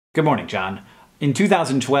Good morning, John. In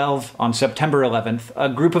 2012, on September 11th, a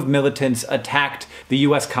group of militants attacked the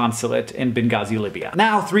US consulate in Benghazi, Libya.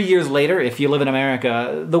 Now, 3 years later, if you live in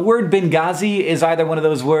America, the word Benghazi is either one of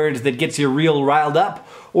those words that gets you real riled up,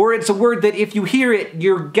 or it's a word that if you hear it,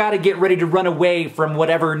 you're gotta get ready to run away from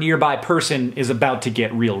whatever nearby person is about to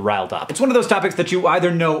get real riled up. It's one of those topics that you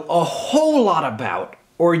either know a whole lot about,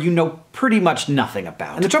 or you know pretty much nothing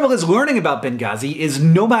about. And the trouble is, learning about Benghazi is,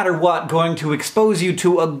 no matter what, going to expose you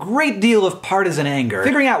to a great deal of partisan anger.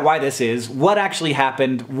 Figuring out why this is, what actually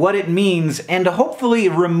happened, what it means, and hopefully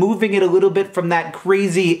removing it a little bit from that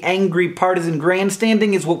crazy, angry partisan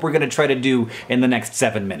grandstanding is what we're gonna try to do in the next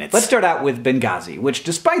 7 minutes. Let's start out with Benghazi, which,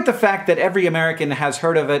 despite the fact that every American has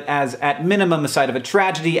heard of it as, at minimum, a site of a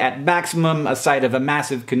tragedy, at maximum, a site of a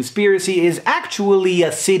massive conspiracy, is actually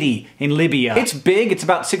a city in Libya. It's big, it's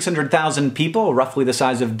about 600,000 people, roughly the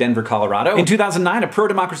size of Denver, Colorado. In 2009, a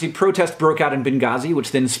pro-democracy protest broke out in Benghazi,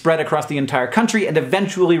 which then spread across the entire country and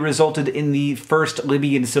eventually resulted in the first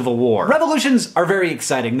Libyan civil war. Revolutions are very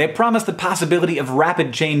exciting. They promise the possibility of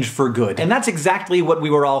rapid change for good. And that's exactly what we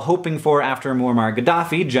were all hoping for after Muammar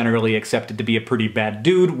Gaddafi, generally accepted to be a pretty bad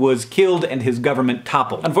dude, was killed and his government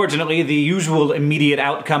toppled. Unfortunately, the usual immediate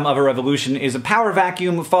outcome of a revolution is a power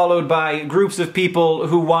vacuum followed by groups of people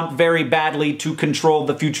who want very badly to control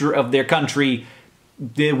the future of their country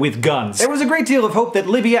with guns. There was a great deal of hope that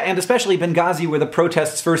Libya, and especially Benghazi, where the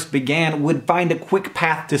protests first began, would find a quick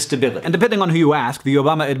path to stability. And depending on who you ask, the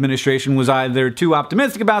Obama administration was either too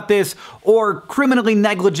optimistic about this, or criminally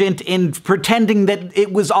negligent in pretending that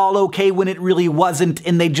it was all okay when it really wasn't,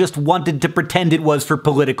 and they just wanted to pretend it was for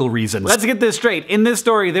political reasons. Let's get this straight. In this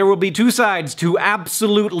story, there will be two sides to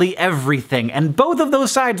absolutely everything, and both of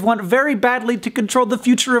those sides want very badly to control the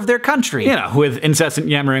future of their country. You know, with incessant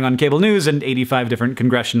yammering on cable news and 85 different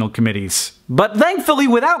congressional committees. But thankfully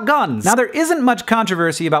without guns! Now, there isn't much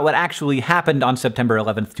controversy about what actually happened on September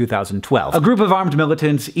 11th, 2012. A group of armed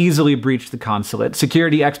militants easily breached the consulate.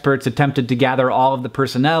 Security experts attempted to gather all of the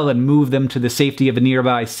personnel and move them to the safety of a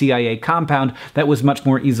nearby CIA compound that was much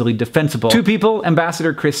more easily defensible. Two people,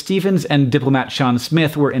 Ambassador Chris Stevens and diplomat Sean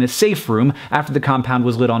Smith, were in a safe room after the compound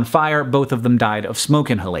was lit on fire. Both of them died of smoke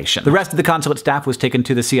inhalation. The rest of the consulate staff was taken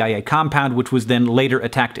to the CIA compound, which was then later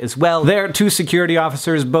attacked as well. There, two security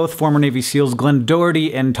officers, both former Navy SEALs Glenn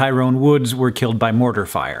Doherty and Tyrone Woods, were killed by mortar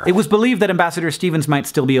fire. It was believed that Ambassador Stevens might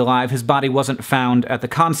still be alive. His body wasn't found at the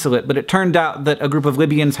consulate, but it turned out that a group of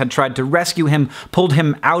Libyans had tried to rescue him, pulled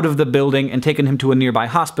him out of the building, and taken him to a nearby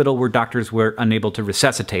hospital where doctors were unable to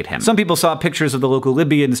resuscitate him. Some people saw pictures of the local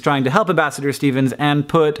Libyans trying to help Ambassador Stevens and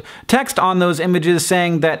put text on those images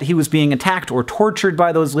saying that he was being attacked or tortured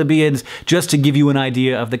by those Libyans, just to give you an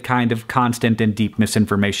idea of the kind of constant and deep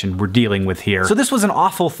misinformation we're dealing with here. So this was an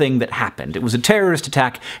awful thing that happened. It was a terrorist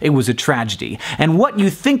attack, it was a tragedy. And what you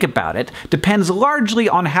think about it depends largely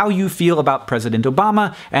on how you feel about President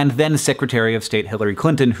Obama and then Secretary of State Hillary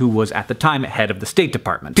Clinton, who was at the time head of the State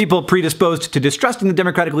Department. People predisposed to distrusting the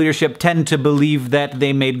Democratic leadership tend to believe that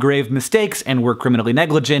they made grave mistakes and were criminally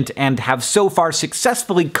negligent and have so far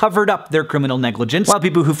successfully covered up their criminal negligence, while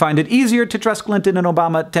people who find it easier to trust Clinton and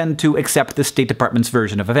Obama tend to accept the State Department's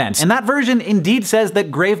version of events. And that version indeed says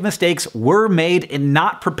that grave mistakes were made in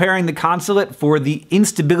not preparing the consulate for the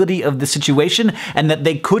instability of the situation, and that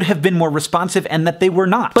they could have been more responsive, and that they were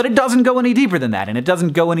not. But it doesn't go any deeper than that, and it doesn't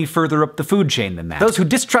go any further up the food chain than that. Those who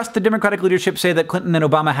distrust the Democratic leadership say that Clinton and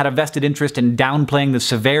Obama had a vested interest in downplaying the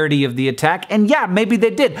severity of the attack, and yeah, maybe they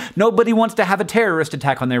did. Nobody wants to have a terrorist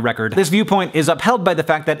attack on their record. This viewpoint is upheld by the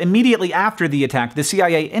fact that immediately after the attack, the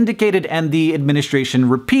CIA indicated and the administration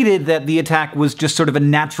repeated that the attack was just sort of a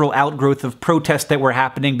natural outgrowth of protests that were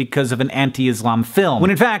happening because of an anti-Islam film,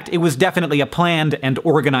 when in fact it was definitely a planned and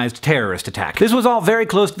organized terrorist attack. This was all very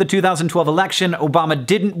close to the 2012 election. Obama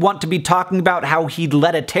didn't want to be talking about how he'd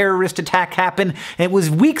let a terrorist attack happen. It was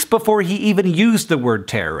weeks before he even used the word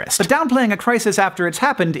terrorist. But downplaying a crisis after it's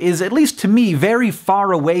happened is, at least to me, very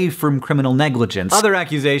far away from criminal negligence. Other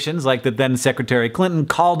accusations, like that then Secretary Clinton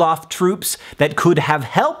called off troops that could have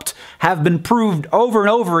helped, have been proved over and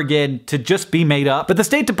over again to just be made up. But the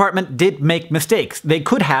State Department did make mistakes. They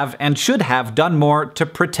could have and should have done more to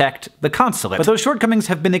protect the consulate. But those shortcomings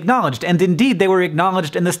have been acknowledged, and indeed they were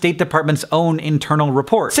acknowledged in the State Department's own internal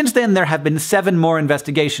report. Since then, there have been 7 more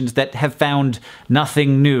investigations that have found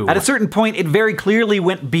nothing new. At a certain point, it very clearly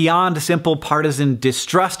went beyond simple partisan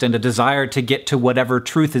distrust and a desire to get to whatever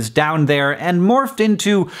truth is down there, and morphed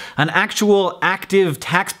into an actual, active,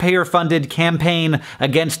 taxpayer-funded campaign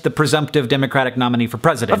against the presumptive Democratic nominee for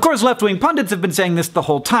president. Of course, left-wing pundits have been saying this the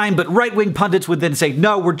whole time, but right-wing pundits would then say,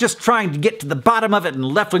 no, we're just trying to get to the bottom of it, and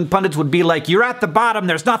left-wing pundits pundits would be like, "You're at the bottom,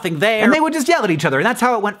 there's nothing there," and they would just yell at each other, and that's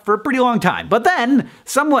how it went for a pretty long time. But then,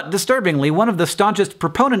 somewhat disturbingly, one of the staunchest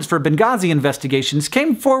proponents for Benghazi investigations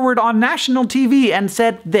came forward on national TV and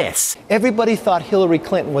said this. Everybody thought Hillary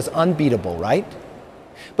Clinton was unbeatable, right?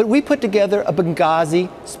 But we put together a Benghazi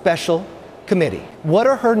special committee. What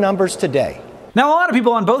are her numbers today? Now, a lot of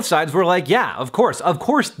people on both sides were like, yeah, of course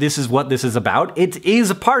this is what this is about. It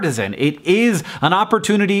is partisan. It is an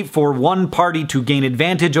opportunity for one party to gain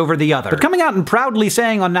advantage over the other. But coming out and proudly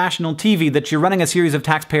saying on national TV that you're running a series of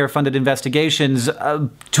taxpayer-funded investigations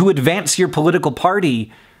to advance your political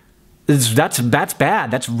party, that's bad.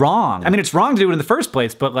 That's wrong. I mean, it's wrong to do it in the first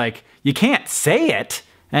place, but like, you can't say it.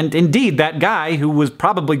 And indeed, that guy who was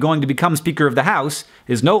probably going to become Speaker of the House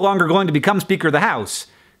is no longer going to become Speaker of the House.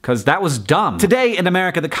 Because that was dumb. Today in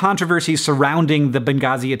America, the controversy surrounding the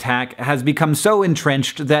Benghazi attack has become so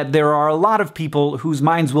entrenched that there are a lot of people whose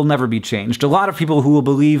minds will never be changed. A lot of people who will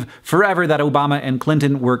believe forever that Obama and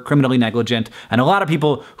Clinton were criminally negligent, and a lot of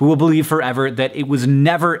people who will believe forever that it was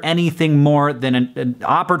never anything more than an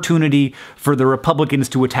opportunity for the Republicans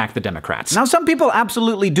to attack the Democrats. Now, some people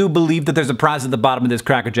absolutely do believe that there's a prize at the bottom of this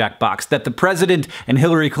Cracker Jack box, that the president and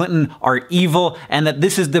Hillary Clinton are evil, and that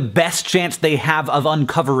this is the best chance they have of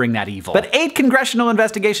uncovering that evil. But 8 congressional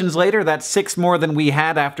investigations later, that's 6 more than we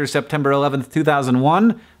had after September 11th,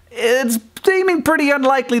 2001, it's seeming pretty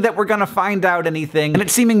unlikely that we're gonna find out anything, and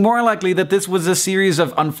it's seeming more likely that this was a series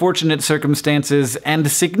of unfortunate circumstances and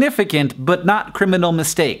significant but not criminal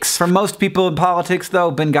mistakes. For most people in politics,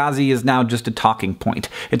 though, Benghazi is now just a talking point.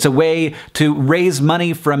 It's a way to raise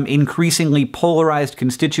money from increasingly polarized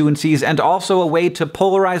constituencies, and also a way to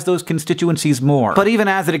polarize those constituencies more. But even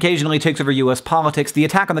as it occasionally takes over US politics, the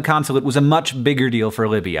attack on the consulate was a much bigger deal for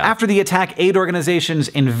Libya. After the attack, aid organizations,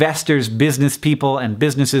 investors, business people, and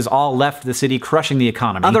businesses all left the city, crushing the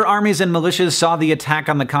economy. Other armies and militias saw the attack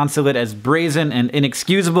on the consulate as brazen and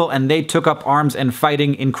inexcusable, and they took up arms and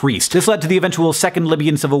fighting increased. This led to the eventual Second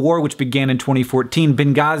Libyan Civil War, which began in 2014.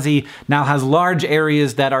 Benghazi now has large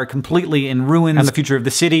areas that are completely in ruins, and the future of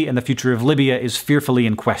the city and the future of Libya is fearfully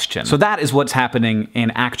in question. So that is what's happening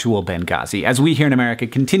in actual Benghazi, as we here in America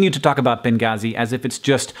continue to talk about Benghazi as if it's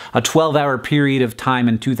just a 12-hour period of time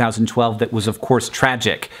in 2012 that was, of course,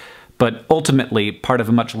 tragic, but ultimately part of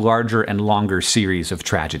a much larger and longer series of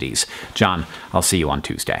tragedies. John, I'll see you on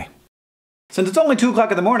Tuesday. Since it's only 2 o'clock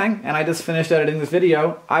in the morning, and I just finished editing this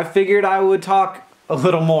video, I figured I would talk a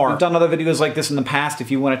little more. I've done other videos like this in the past. If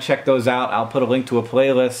you want to check those out, I'll put a link to a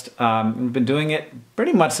playlist. We've been doing it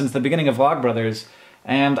pretty much since the beginning of Vlogbrothers,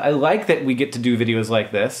 and I like that we get to do videos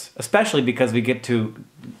like this, especially because we get to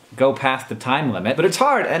go past the time limit. But it's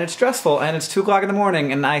hard, and it's stressful, and it's 2 o'clock in the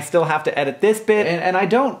morning, and I still have to edit this bit, and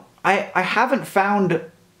I haven't found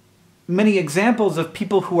many examples of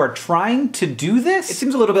people who are trying to do this. It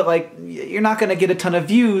seems a little bit like you're not gonna get a ton of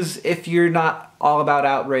views if you're not all about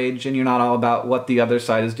outrage and you're not all about what the other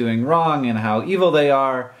side is doing wrong and how evil they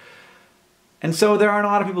are. And so there aren't a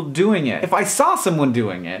lot of people doing it. If I saw someone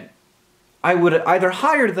doing it, I would either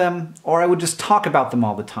hire them or I would just talk about them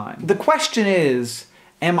all the time. The question is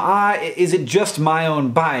it just my own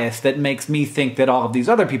bias that makes me think that all of these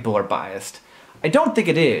other people are biased? I don't think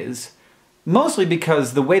it is, mostly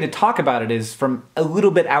because the way to talk about it is from a little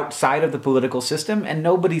bit outside of the political system, and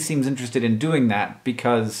nobody seems interested in doing that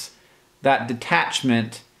because that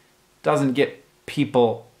detachment doesn't get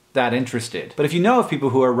people that interested. But if you know of people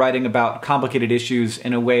who are writing about complicated issues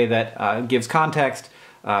in a way that gives context,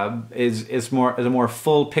 is a more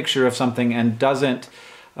full picture of something, and doesn't,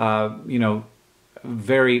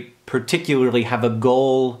 very particularly have a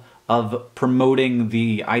goal of promoting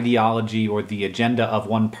the ideology or the agenda of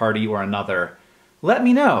one party or another, let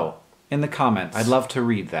me know in the comments. I'd love to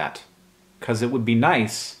read that, because it would be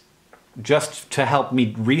nice just to help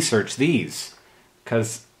me research these,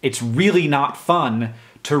 because it's really not fun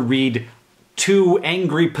to read 2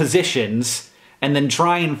 angry positions and then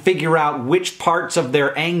try and figure out which parts of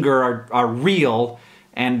their anger are real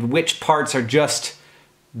and which parts are just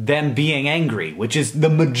them being angry, which is the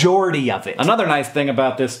majority of it. Another nice thing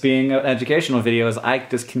about this being an educational video is I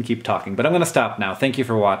just can keep talking, but I'm gonna stop now. Thank you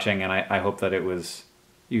for watching, and I hope that it was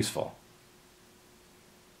useful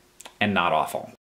and not awful.